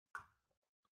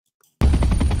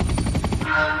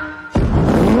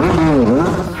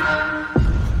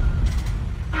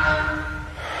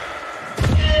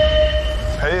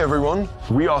Hey everyone,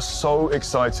 we are so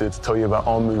excited to tell you about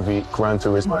our movie, Gran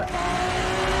Turismo.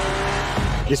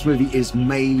 This movie is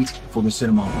made for the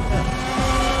cinema.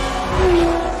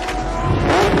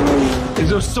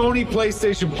 It's a Sony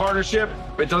PlayStation partnership.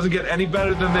 It doesn't get any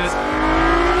better than this.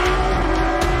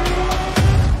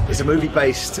 It's a movie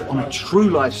based on a true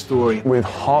life story. With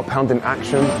heart-pounding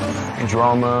action,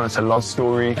 drama, it's a love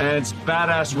story. And it's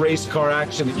badass race car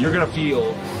action that you're gonna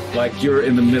feel like you're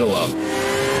in the middle of.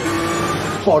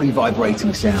 Body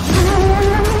vibrating sound.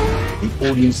 The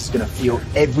audience is going to feel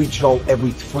every jolt, every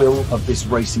thrill of this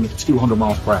racing at 200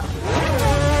 miles per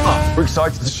hour. We're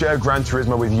excited to share Gran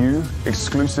Turismo with you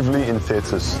exclusively in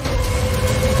theaters.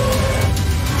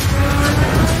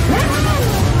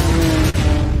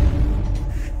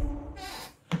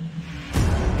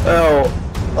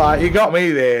 Well, you got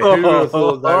me there. Who would have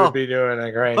thought they would be doing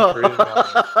a Gran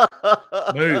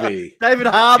Turismo movie? David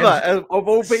Harbour, of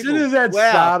all people. As soon as that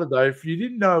started, though, if you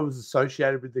didn't know it was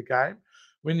associated with the game,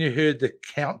 when you heard the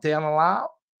countdown alarm,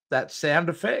 that sound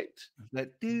effect,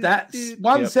 that's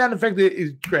one sound effect that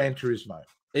is Gran Turismo.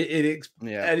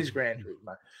 That is Gran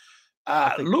Turismo.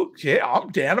 Look, I'm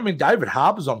down. I mean, David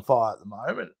Harbour's on fire at the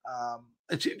moment.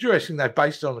 It's interesting they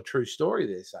based it on a true story,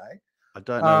 they're saying. I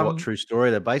don't know what true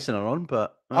story they're basing it on,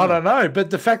 but I don't know. But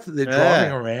the fact that they're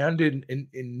driving around in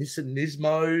Nissan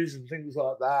Nismos and things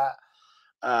like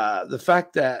that, the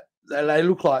fact that they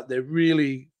look like they're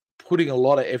really putting a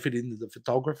lot of effort into the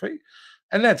photography,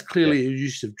 and that's clearly a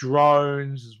use of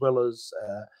drones as well as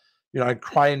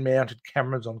crane-mounted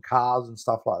cameras on cars and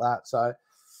stuff like that. So,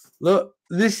 look,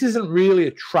 this isn't really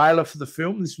a trailer for the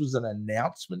film. This was an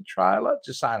announcement trailer,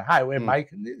 just saying, "Hey, we're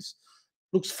making this."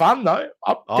 Looks fun though.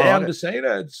 Down to see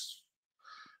it.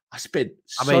 I spent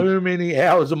so many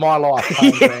hours of my life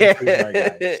playing Gran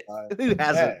Turismo games. So, who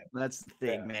hasn't? That's the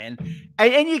thing, man.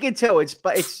 And you can tell it's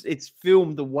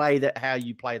filmed the way that how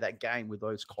you play that game with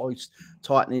those close,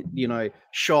 tight,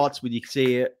 shots where you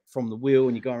see it from the wheel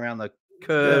and you go around the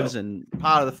curves and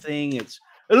part of the thing. It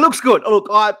looks good. Look,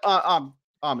 I'm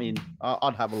in.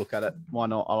 I'd have a look at it. Why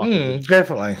not? I like it.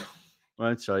 Definitely.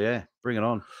 Right, so yeah, bring it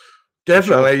on.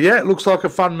 Definitely, yeah. It looks like a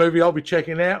fun movie I'll be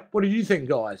checking out. What do you think,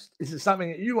 guys? Is it something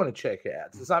that you want to check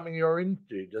out? Is it something you're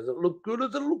into? Does it look good?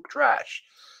 Does it look trash?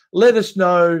 Let us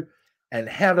know. And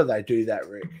how do they do that,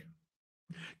 Rick?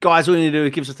 Guys, all you need to do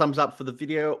is give us a thumbs up for the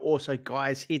video. Also,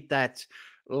 guys, hit that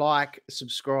like,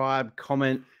 subscribe,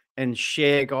 comment, and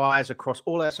share, guys, across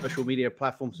all our social media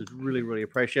platforms. It's really, really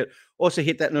appreciate it. Also,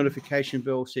 hit that notification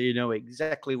bell so you know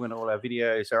exactly when all our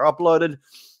videos are uploaded.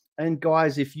 And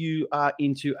guys, if you are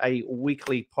into a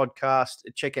weekly podcast,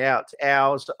 check out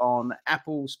ours on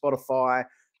Apple, Spotify,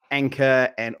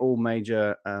 Anchor, and all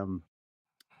major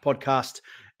podcasts.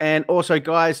 And also,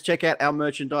 guys, check out our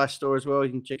merchandise store as well.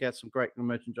 You can check out some great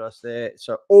merchandise there.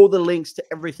 So all the links to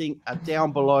everything are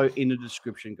down below in the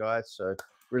description, guys. So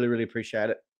really, really appreciate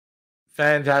it.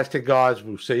 Fantastic, guys.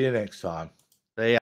 We'll see you next time.